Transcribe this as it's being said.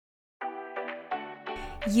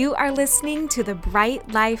You are listening to the Bright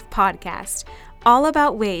Life Podcast, all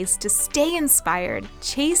about ways to stay inspired,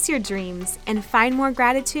 chase your dreams, and find more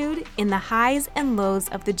gratitude in the highs and lows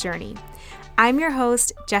of the journey. I'm your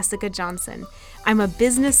host, Jessica Johnson. I'm a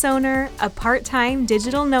business owner, a part-time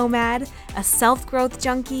digital nomad, a self-growth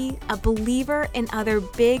junkie, a believer in other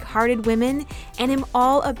big-hearted women, and am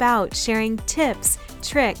all about sharing tips,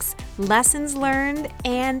 tricks, lessons learned,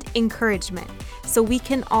 and encouragement so we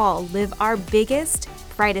can all live our biggest,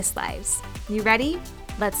 brightest lives. You ready?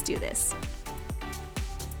 Let's do this.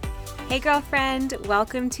 Hey girlfriend,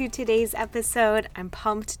 welcome to today's episode. I'm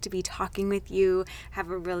pumped to be talking with you. I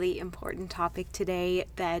have a really important topic today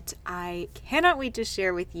that I cannot wait to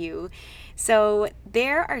share with you. So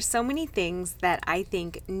there are so many things that I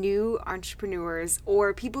think new entrepreneurs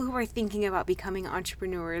or people who are thinking about becoming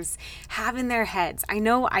entrepreneurs have in their heads. I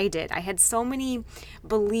know I did. I had so many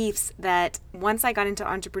beliefs that once I got into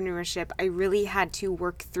entrepreneurship, I really had to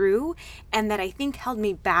work through and that I think held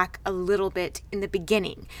me back a little bit in the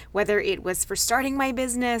beginning, whether it was for starting my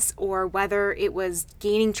business or whether it was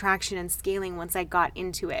gaining traction and scaling once I got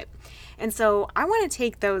into it. And so I want to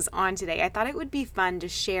take those on today. I thought it would be fun to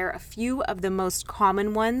share a few of the most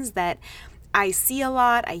common ones that I see a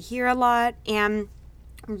lot, I hear a lot, and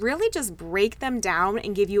really just break them down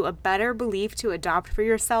and give you a better belief to adopt for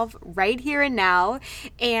yourself right here and now,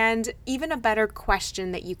 and even a better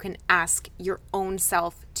question that you can ask your own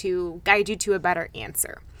self to guide you to a better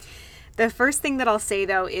answer. The first thing that I'll say,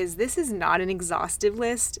 though, is this is not an exhaustive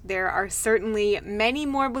list. There are certainly many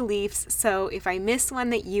more beliefs, so if I miss one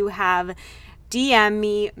that you have, DM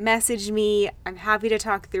me, message me. I'm happy to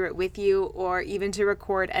talk through it with you or even to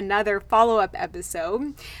record another follow-up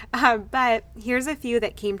episode. But here's a few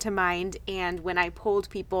that came to mind, and when I polled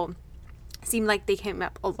people, seemed like they came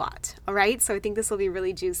up a lot, all right? So I think this will be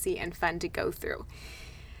really juicy and fun to go through.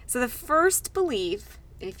 So the first belief,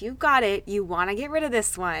 if you've got it, you want to get rid of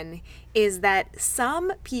this one, is that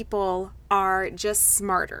some people are just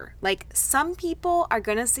smarter. Like some people are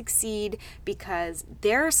going to succeed because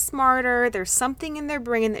they're smarter, there's something in their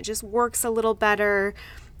brain that just works a little better,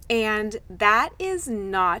 and that is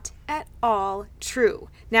not at all true.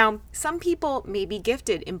 Now, some people may be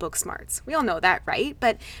gifted in book smarts. We all know that, right?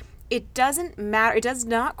 But it doesn't matter. It does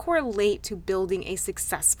not correlate to building a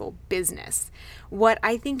successful business. What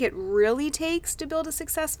I think it really takes to build a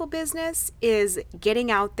successful business is getting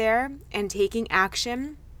out there and taking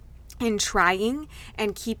action and trying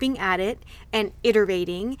and keeping at it and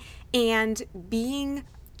iterating and being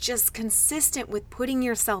just consistent with putting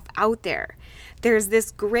yourself out there. There's this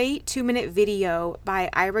great 2-minute video by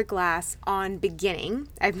Ira Glass on beginning.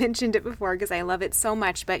 I've mentioned it before because I love it so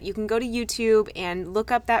much, but you can go to YouTube and look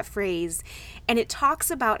up that phrase, and it talks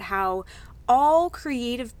about how all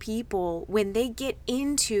creative people, when they get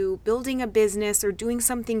into building a business or doing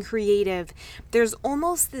something creative, there's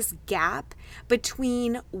almost this gap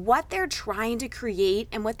between what they're trying to create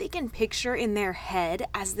and what they can picture in their head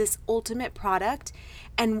as this ultimate product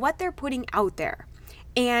and what they're putting out there.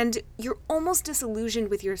 And you're almost disillusioned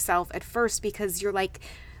with yourself at first because you're like,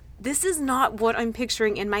 this is not what I'm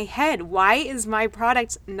picturing in my head. Why is my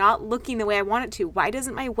product not looking the way I want it to? Why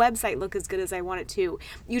doesn't my website look as good as I want it to?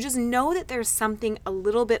 You just know that there's something a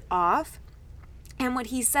little bit off. And what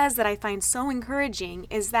he says that I find so encouraging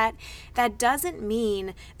is that that doesn't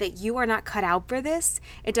mean that you are not cut out for this.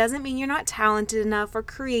 It doesn't mean you're not talented enough or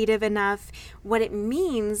creative enough. What it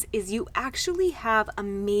means is you actually have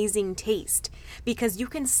amazing taste because you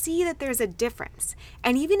can see that there's a difference.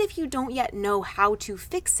 And even if you don't yet know how to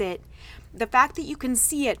fix it, the fact that you can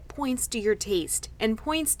see it points to your taste and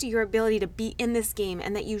points to your ability to be in this game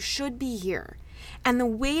and that you should be here. And the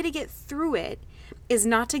way to get through it is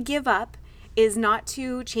not to give up, is not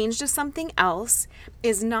to change to something else,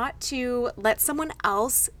 is not to let someone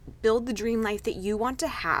else build the dream life that you want to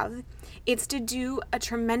have. It's to do a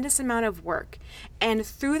tremendous amount of work. And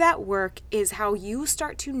through that work is how you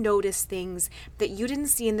start to notice things that you didn't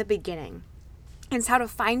see in the beginning. It's how to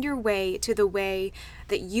find your way to the way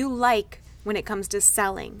that you like when it comes to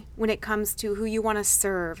selling, when it comes to who you want to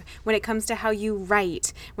serve, when it comes to how you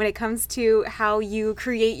write, when it comes to how you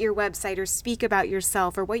create your website or speak about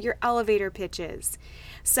yourself or what your elevator pitch is.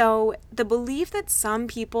 So the belief that some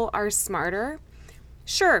people are smarter,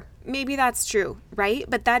 sure, maybe that's true, right?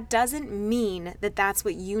 But that doesn't mean that that's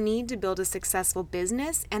what you need to build a successful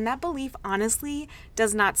business. And that belief honestly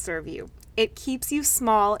does not serve you. It keeps you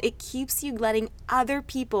small. It keeps you letting other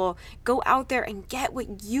people go out there and get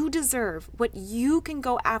what you deserve, what you can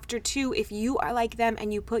go after too if you are like them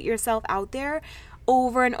and you put yourself out there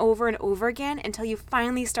over and over and over again until you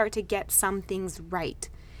finally start to get some things right.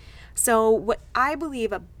 So what I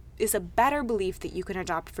believe is a better belief that you can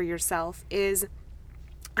adopt for yourself is,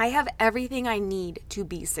 I have everything I need to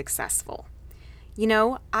be successful. You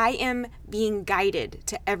know, I am being guided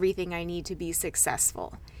to everything I need to be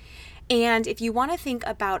successful. And if you want to think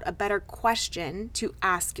about a better question to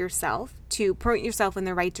ask yourself to point yourself in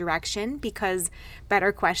the right direction, because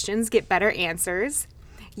better questions get better answers,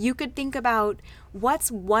 you could think about,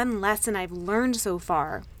 what's one lesson I've learned so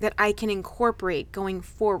far that I can incorporate going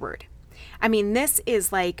forward? I mean, this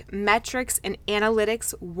is like metrics and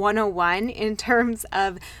analytics 101 in terms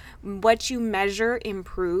of what you measure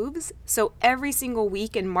improves. So every single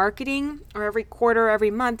week in marketing, or every quarter, or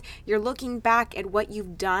every month, you're looking back at what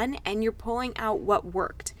you've done and you're pulling out what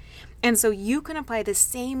worked. And so you can apply the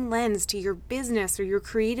same lens to your business or your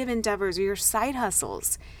creative endeavors or your side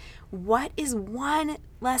hustles. What is one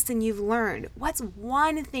lesson you've learned? What's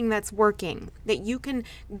one thing that's working that you can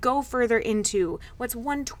go further into? What's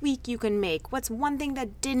one tweak you can make? What's one thing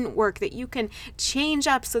that didn't work that you can change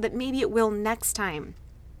up so that maybe it will next time?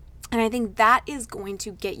 And I think that is going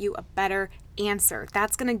to get you a better answer.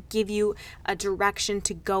 That's going to give you a direction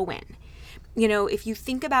to go in. You know, if you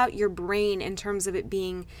think about your brain in terms of it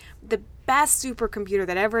being the best supercomputer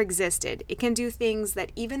that ever existed, it can do things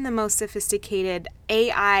that even the most sophisticated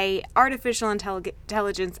AI, artificial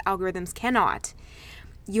intelligence algorithms cannot.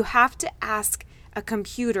 You have to ask a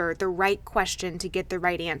computer the right question to get the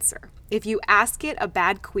right answer. If you ask it a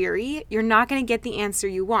bad query, you're not going to get the answer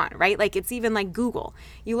you want, right? Like, it's even like Google.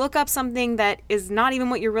 You look up something that is not even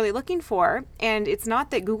what you're really looking for, and it's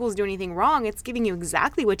not that Google's doing anything wrong. It's giving you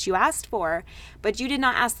exactly what you asked for, but you did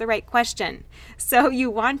not ask the right question. So you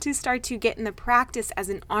want to start to get in the practice as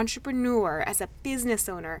an entrepreneur, as a business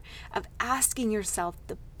owner, of asking yourself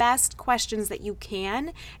the best questions that you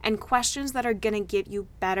can, and questions that are going to give you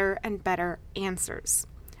better and better answers.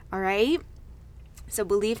 All right? So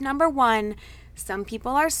belief number 1, some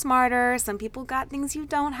people are smarter, some people got things you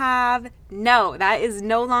don't have. No, that is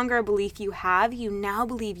no longer a belief you have. You now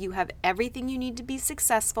believe you have everything you need to be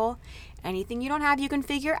successful. Anything you don't have, you can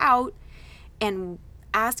figure out. And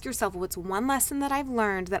ask yourself, what's one lesson that I've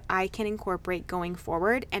learned that I can incorporate going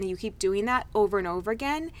forward? And you keep doing that over and over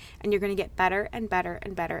again, and you're going to get better and better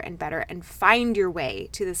and better and better, and find your way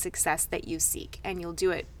to the success that you seek. And you'll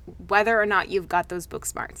do it whether or not you've got those book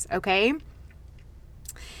smarts, okay?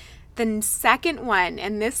 The second one,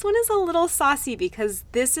 and this one is a little saucy because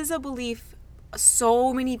this is a belief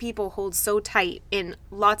so many people hold so tight in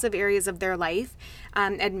lots of areas of their life.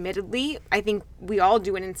 Admittedly, I think we all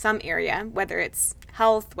do it in some area, whether it's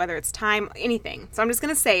health, whether it's time, anything. So I'm just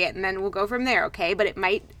going to say it and then we'll go from there, okay? But it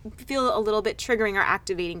might feel a little bit triggering or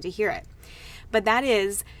activating to hear it. But that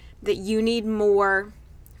is that you need more,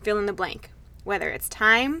 fill in the blank, whether it's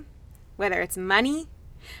time, whether it's money,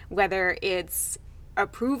 whether it's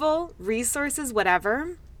approval, resources,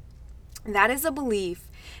 whatever. That is a belief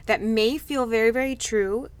that may feel very, very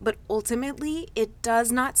true, but ultimately it does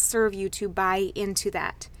not serve you to buy into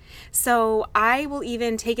that. So I will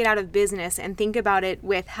even take it out of business and think about it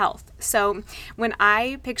with health. So when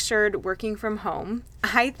I pictured working from home,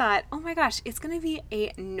 I thought, oh my gosh, it's going to be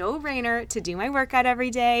a no-brainer to do my workout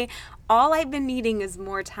every day. All I've been needing is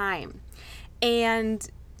more time. And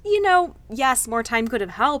you know, yes, more time could have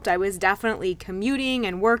helped. I was definitely commuting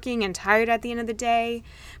and working and tired at the end of the day.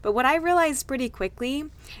 But what I realized pretty quickly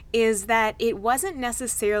is that it wasn't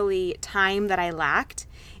necessarily time that I lacked.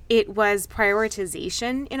 It was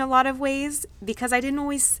prioritization in a lot of ways, because I didn't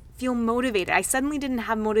always feel motivated. I suddenly didn't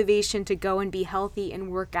have motivation to go and be healthy and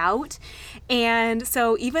work out. And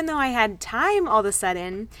so even though I had time all of a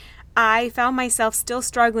sudden, I found myself still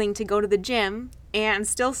struggling to go to the gym and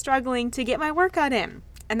still struggling to get my workout in.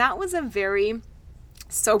 And that was a very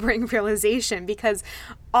sobering realization, because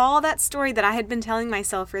all that story that I had been telling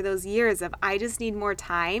myself for those years of I just need more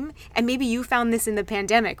time, and maybe you found this in the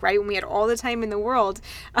pandemic, right? When we had all the time in the world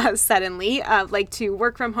suddenly, like to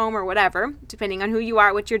work from home or whatever, depending on who you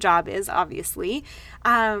are, what your job is, obviously.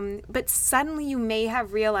 But suddenly you may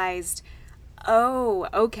have realized, oh,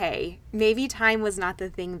 okay, maybe time was not the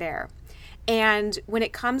thing there. And when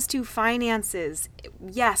it comes to finances,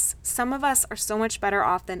 yes, some of us are so much better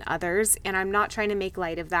off than others, and I'm not trying to make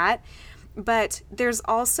light of that. But there's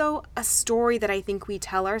also a story that I think we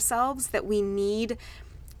tell ourselves, that we need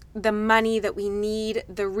the money, that we need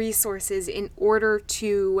the resources in order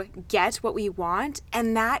to get what we want.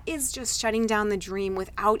 And that is just shutting down the dream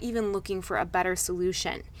without even looking for a better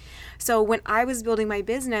solution. So when I was building my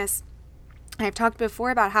business, I've talked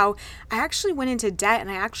before about how I actually went into debt,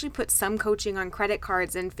 and I actually put some coaching on credit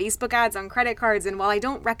cards and Facebook ads on credit cards. And while I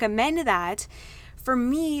don't recommend that for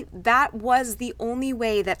me, that was the only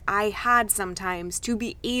way that I had sometimes to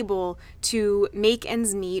be able to make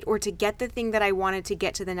ends meet or to get the thing that I wanted to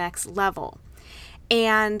get to the next level.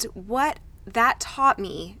 And what that taught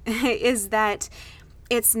me is that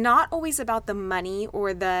it's not always about the money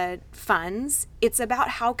or the funds. It's about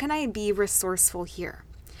how can I be resourceful here,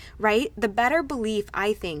 right? The better belief,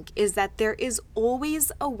 I think, is that there is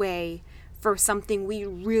always a way for something we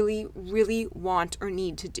really, really want or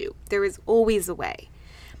need to do. There is always a way.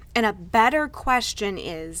 And a better question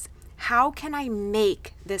is, how can I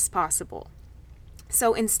make this possible?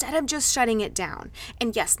 So instead of just shutting it down,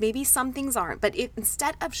 and yes, maybe some things aren't, but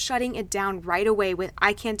instead of shutting it down right away with,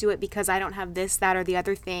 I can't do it because I don't have this, that, or the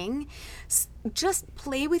other thing, just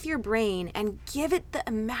play with your brain and give it the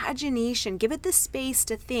imagination, give it the space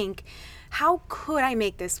to think, how could I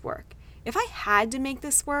make this work? If I had to make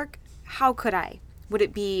this work, how could I? Would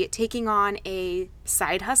it be taking on a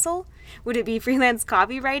side hustle? Would it be freelance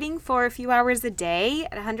copywriting for a few hours a day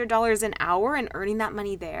at $100 an hour and earning that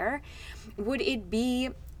money there? Would it be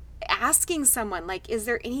asking someone, like, is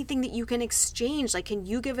there anything that you can exchange? Like, can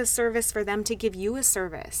you give a service for them to give you a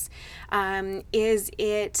service? Is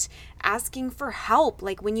it asking for help,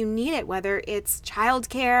 like when you need it, whether it's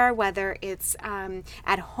childcare, whether it's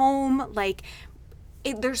at home? Like,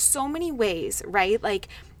 there's so many ways, right? Like,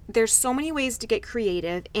 there's so many ways to get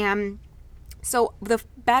creative. And so the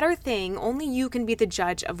better thing, only you can be the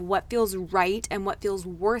judge of what feels right and what feels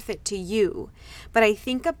worth it to you. But I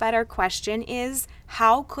think a better question is,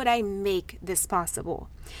 how could I make this possible?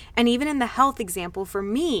 And even in the health example for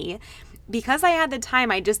me, because I had the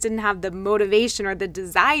time, I just didn't have the motivation or the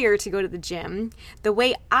desire to go to the gym. The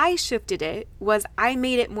way I shifted it was I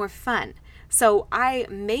made it more fun. So I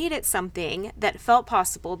made it something that felt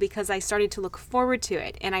possible because I started to look forward to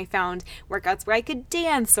it, and I found workouts where I could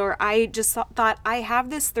dance, or I just thought, I have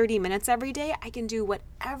this 30 minutes every day. I can do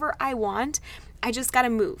whatever I want. I just got to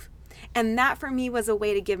move. And that for me was a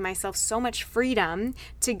way to give myself so much freedom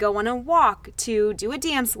to go on a walk, to do a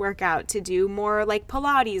dance workout, to do more like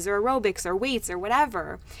Pilates or aerobics or weights or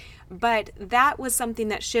whatever. But that was something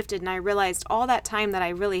that shifted, and I realized all that time that I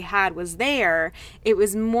really had was there. It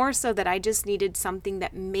was more so that I just needed something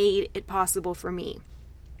that made it possible for me.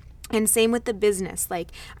 And same with the business.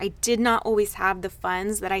 Like, I did not always have the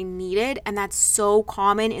funds that I needed, and that's so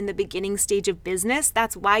common in the beginning stage of business.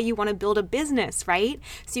 That's why you want to build a business, right?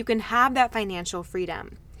 So you can have that financial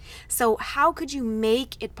freedom. So how could you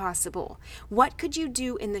make it possible? What could you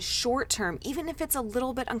do in the short term, even if it's a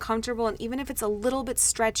little bit uncomfortable and even if it's a little bit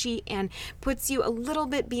stretchy and puts you a little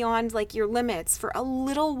bit beyond like your limits for a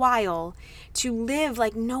little while, to live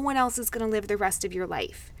like no one else is going to live the rest of your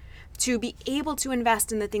life, to be able to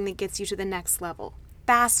invest in the thing that gets you to the next level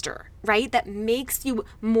faster, right? That makes you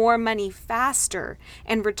more money faster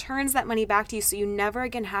and returns that money back to you, so you never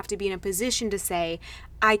again have to be in a position to say,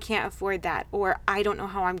 I can't afford that, or I don't know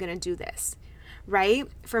how I'm going to do this, right?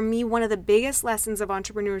 For me, one of the biggest lessons of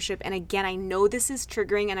entrepreneurship, and again, I know this is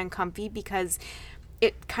triggering and uncomfy because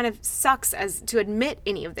it kind of sucks as to admit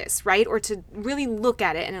any of this, right? Or to really look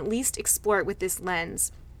at it and at least explore it with this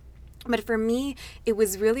lens. But for me, it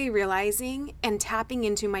was really realizing and tapping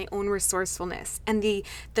into my own resourcefulness. And the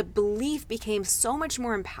belief became so much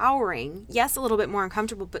more empowering. Yes, a little bit more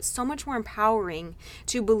uncomfortable, but so much more empowering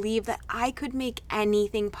to believe that I could make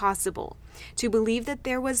anything possible. To believe that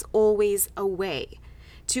there was always a way.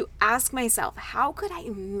 To ask myself, how could I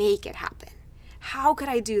make it happen? How could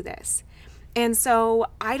I do this? And so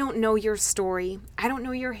I don't know your story. I don't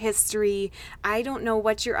know your history. I don't know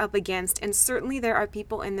what you're up against. And certainly there are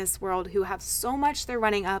people in this world who have so much they're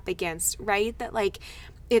running up against, right? That like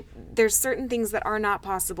there's certain things that are not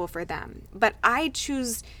possible for them. But I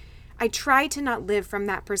try to not live from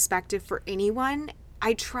that perspective for anyone.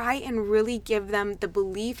 I try and really give them the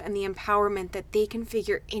belief and the empowerment that they can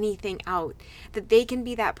figure anything out, that they can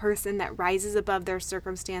be that person that rises above their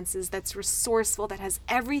circumstances, that's resourceful, that has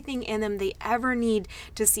everything in them they ever need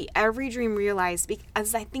to see every dream realized,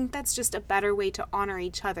 because I think that's just a better way to honor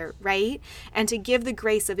each other, right? And to give the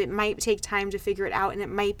grace of it might take time to figure it out, and it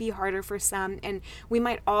might be harder for some, and we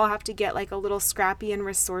might all have to get like a little scrappy and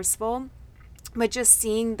resourceful. But just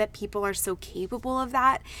seeing that people are so capable of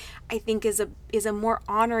that, I think is a more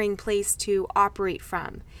honoring place to operate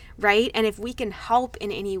from, right? And if we can help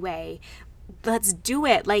in any way, let's do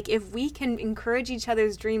it. Like if we can encourage each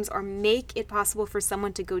other's dreams or make it possible for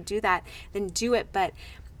someone to go do that, then do it. But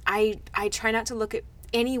I try not to look at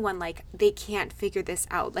anyone like they can't figure this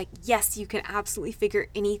out. Like, yes, you can absolutely figure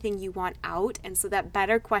anything you want out. And so that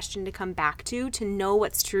better question to come back to know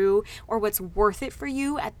what's true or what's worth it for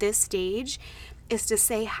you at this stage is to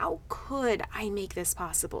say, how could I make this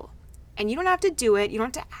possible? And you don't have to do it, you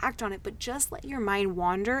don't have to act on it, but just let your mind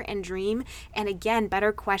wander and dream. And again,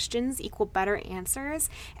 better questions equal better answers.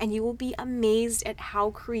 And you will be amazed at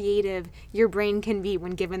how creative your brain can be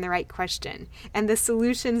when given the right question. And the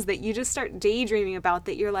solutions that you just start daydreaming about,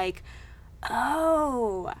 that you're like,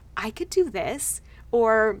 oh, I could do this.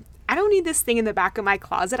 Or I don't need this thing in the back of my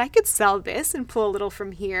closet. I could sell this and pull a little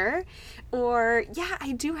from here. Or, yeah,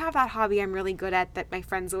 I do have that hobby I'm really good at that my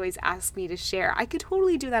friends always ask me to share. I could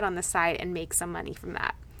totally do that on the side and make some money from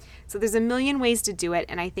that. So there's a million ways to do it.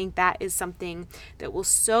 And I think that is something that will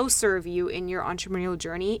so serve you in your entrepreneurial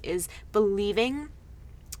journey, is believing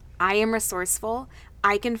I am resourceful.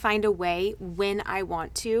 I can find a way when I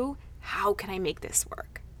want to. How can I make this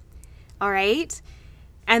work? All right.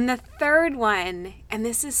 And the third one, and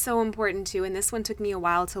this is so important too, and this one took me a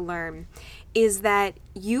while to learn, is that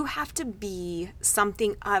you have to be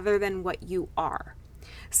something other than what you are.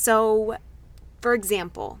 So, for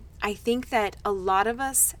example, I think that a lot of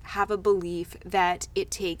us have a belief that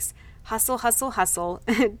it takes hustle, hustle, hustle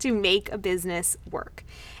to make a business work.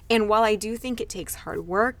 And while I do think it takes hard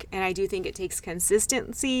work, and I do think it takes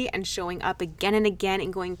consistency and showing up again and again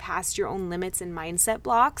and going past your own limits and mindset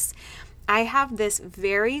blocks, I have this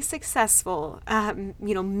very successful, $1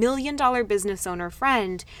 million business owner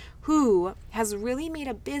friend who has really made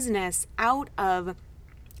a business out of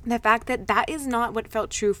the fact that that is not what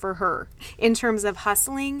felt true for her in terms of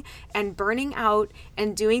hustling and burning out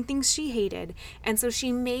and doing things she hated. And so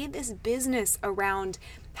she made this business around,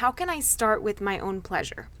 how can I start with my own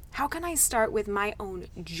pleasure? How can I start with my own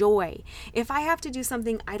joy? If I have to do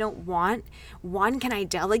something I don't want, one, can I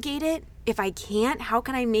delegate it? If I can't, how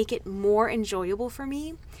can I make it more enjoyable for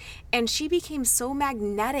me? And she became so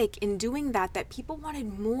magnetic in doing that people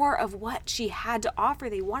wanted more of what she had to offer.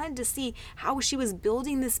 They wanted to see how she was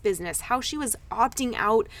building this business, how she was opting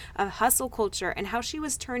out of hustle culture, and how she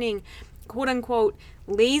was turning quote unquote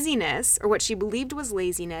laziness, or what she believed was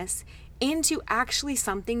laziness, into actually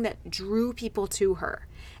something that drew people to her.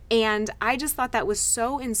 And I just thought that was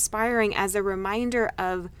so inspiring as a reminder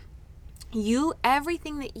of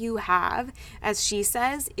everything that you have, as she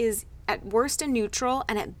says, is at worst a neutral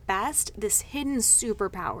and at best this hidden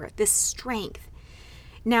superpower, this strength.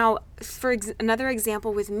 Now, for another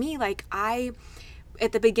example with me, I,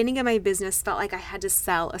 at the beginning of my business, felt like I had to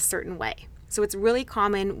sell a certain way. So it's really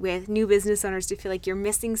common with new business owners to feel like you're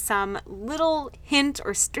missing some little hint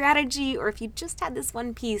or strategy, or if you just had this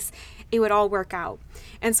one piece, it would all work out.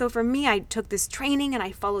 And so for me, I took this training and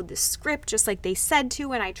I followed this script just like they said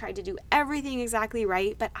to, and I tried to do everything exactly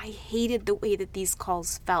right, but I hated the way that these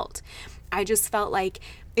calls felt. I just felt like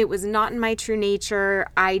it was not in my true nature.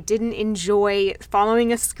 I didn't enjoy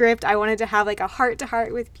following a script. I wanted to have a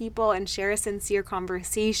heart-to-heart with people and share a sincere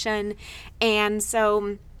conversation. And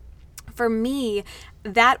so for me,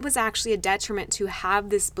 that was actually a detriment to have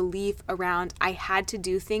this belief around I had to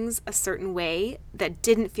do things a certain way that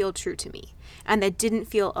didn't feel true to me and that didn't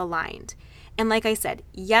feel aligned. And like I said,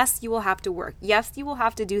 yes, you will have to work. Yes, you will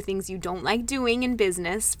have to do things you don't like doing in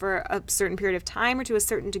business for a certain period of time or to a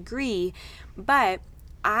certain degree. But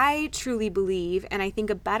I truly believe, and I think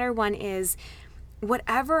a better one is,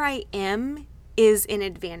 whatever I am is an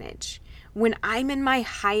advantage. When I'm in my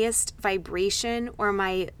highest vibration or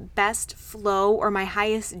my best flow or my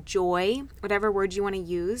highest joy, whatever word you want to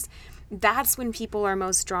use, that's when people are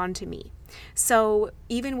most drawn to me. So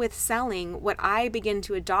even with selling, what I begin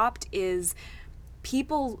to adopt is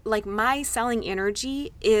people, my selling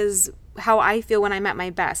energy is how I feel when I'm at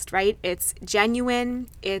my best, right? It's genuine,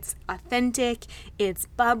 it's authentic, it's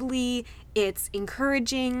bubbly, it's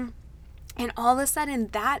encouraging. And all of a sudden,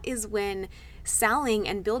 that is when selling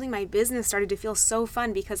and building my business started to feel so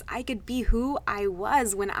fun, because I could be who I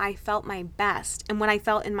was when I felt my best and when I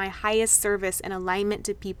felt in my highest service and alignment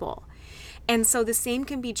to people. And so the same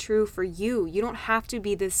can be true for you. You don't have to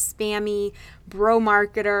be this spammy bro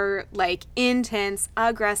marketer, intense,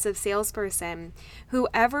 aggressive salesperson.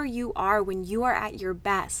 Whoever you are, when you are at your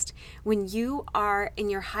best, when you are in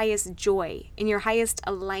your highest joy, in your highest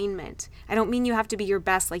alignment. I don't mean you have to be your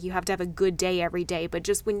best, you have to have a good day every day, but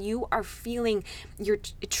just when you are feeling you're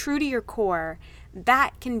true to your core,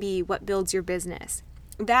 that can be what builds your business.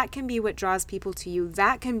 That can be what draws people to you.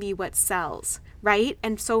 That can be what sells, right?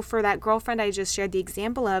 And so for that girlfriend I just shared the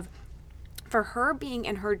example of, for her being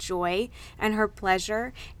in her joy and her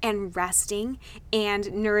pleasure and resting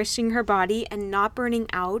and nourishing her body and not burning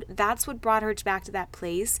out, that's what brought her back to that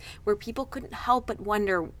place where people couldn't help but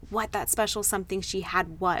wonder what that special something she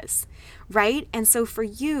had was, right? And so for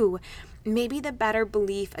you, maybe the better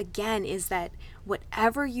belief again is that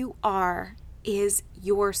whatever you are is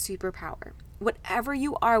your superpower. whatever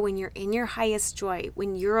you are, when you're in your highest joy,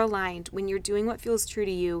 when you're aligned, when you're doing what feels true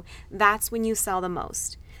to you, that's when you sell the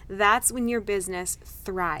most. That's when your business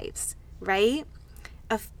thrives, right?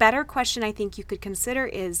 A better question I think you could consider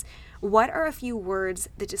is, what are a few words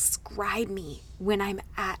that describe me when I'm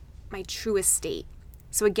at my truest state?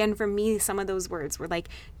 So again, for me, some of those words were like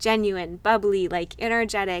genuine, bubbly, like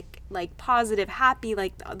energetic, like positive, happy.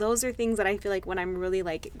 Like those are things that I feel like when I'm really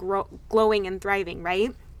like glowing and thriving,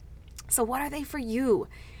 right? So what are they for you?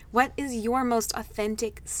 What is your most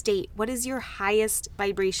authentic state? What is your highest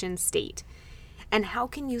vibration state? And how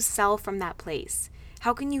can you sell from that place?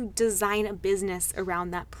 How can you design a business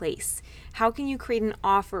around that place? How can you create an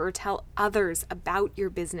offer or tell others about your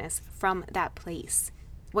business from that place?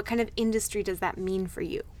 What kind of industry does that mean for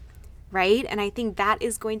you? Right? And I think that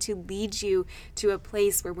is going to lead you to a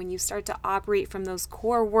place where when you start to operate from those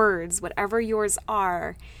core words, whatever yours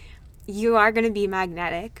are, you are going to be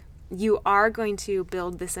magnetic. You are going to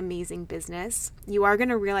build this amazing business. You are going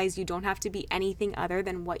to realize you don't have to be anything other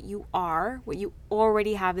than what you are. What you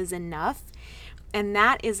already have is enough. And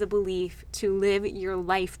that is a belief to live your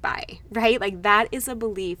life by, right? Like that is a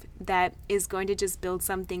belief that is going to just build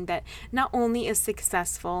something that not only is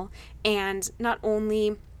successful and not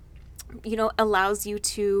only allows you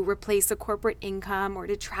to replace a corporate income or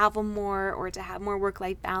to travel more or to have more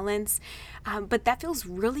work-life balance, but that feels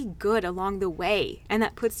really good along the way. And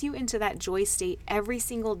that puts you into that joy state every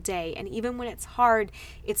single day. And even when it's hard,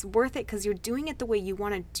 it's worth it because you're doing it the way you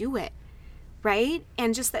want to do it, right?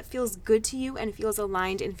 And just that feels good to you and feels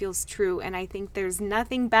aligned and feels true. And I think there's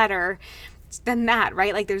nothing better than that,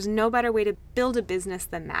 right? Like there's no better way to build a business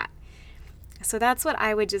than that. So that's what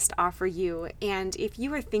I would just offer you. And if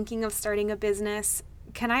you are thinking of starting a business,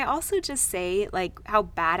 can I also just say like how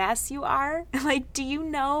badass you are? Like, do you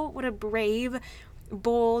know what a brave,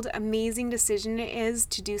 bold, amazing decision it is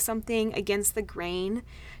to do something against the grain,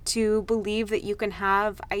 to believe that you can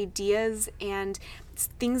have ideas and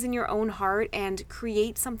things in your own heart and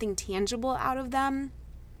create something tangible out of them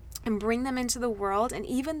and bring them into the world? And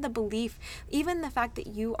even the belief, even the fact that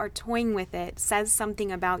you are toying with it says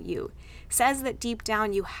something about you, says that deep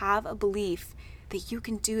down you have a belief that you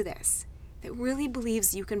can do this, that really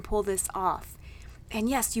believes you can pull this off. And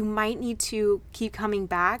yes, you might need to keep coming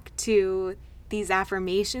back to these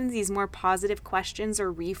affirmations, these more positive questions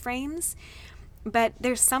or reframes, but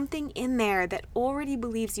there's something in there that already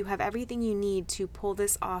believes you have everything you need to pull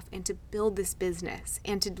this off and to build this business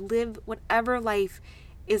and to live whatever life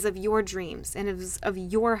is of your dreams and is of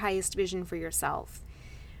your highest vision for yourself.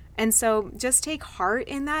 And so just take heart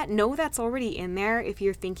in that. Know that's already in there if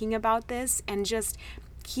you're thinking about this, and just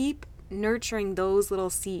keep nurturing those little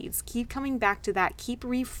seeds. Keep coming back to that. Keep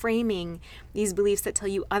reframing these beliefs that tell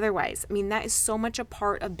you otherwise. I mean, that is so much a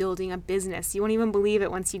part of building a business. You won't even believe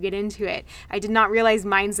it once you get into it. I did not realize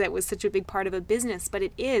mindset was such a big part of a business, but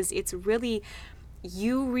it is. It's really,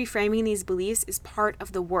 you reframing these beliefs is part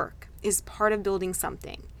of the work, is part of building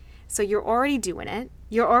something. So you're already doing it.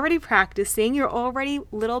 You're already practicing. You're already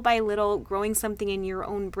little by little growing something in your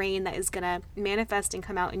own brain that is going to manifest and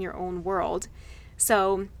come out in your own world.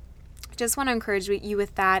 So just want to encourage you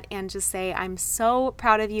with that and just say, I'm so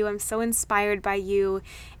proud of you. I'm so inspired by you.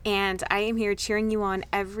 And I am here cheering you on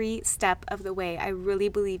every step of the way. I really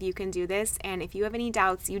believe you can do this. And if you have any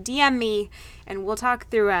doubts, you DM me and we'll talk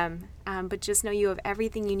through them. But just know you have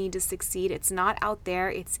everything you need to succeed. It's not out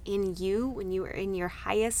there. It's in you when you are in your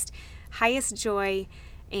highest joy.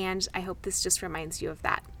 And I hope this just reminds you of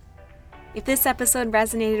that. If this episode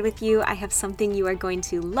resonated with you, I have something you are going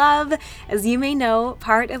to love. As you may know,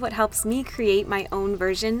 part of what helps me create my own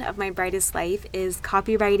version of my brightest life is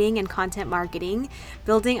copywriting and content marketing.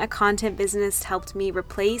 Building a content business helped me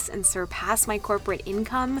replace and surpass my corporate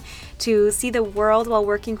income, to see the world while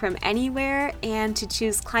working from anywhere, and to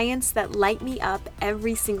choose clients that light me up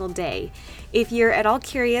every single day. If you're at all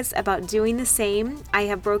curious about doing the same, I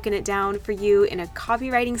have broken it down for you in a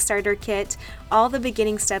copywriting starter kit, all the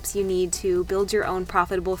beginning steps you need to build your own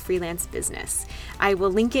profitable freelance business. I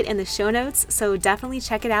will link it in the show notes, so definitely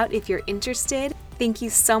check it out if you're interested. Thank you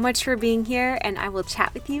so much for being here, and I will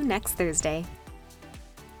chat with you next Thursday.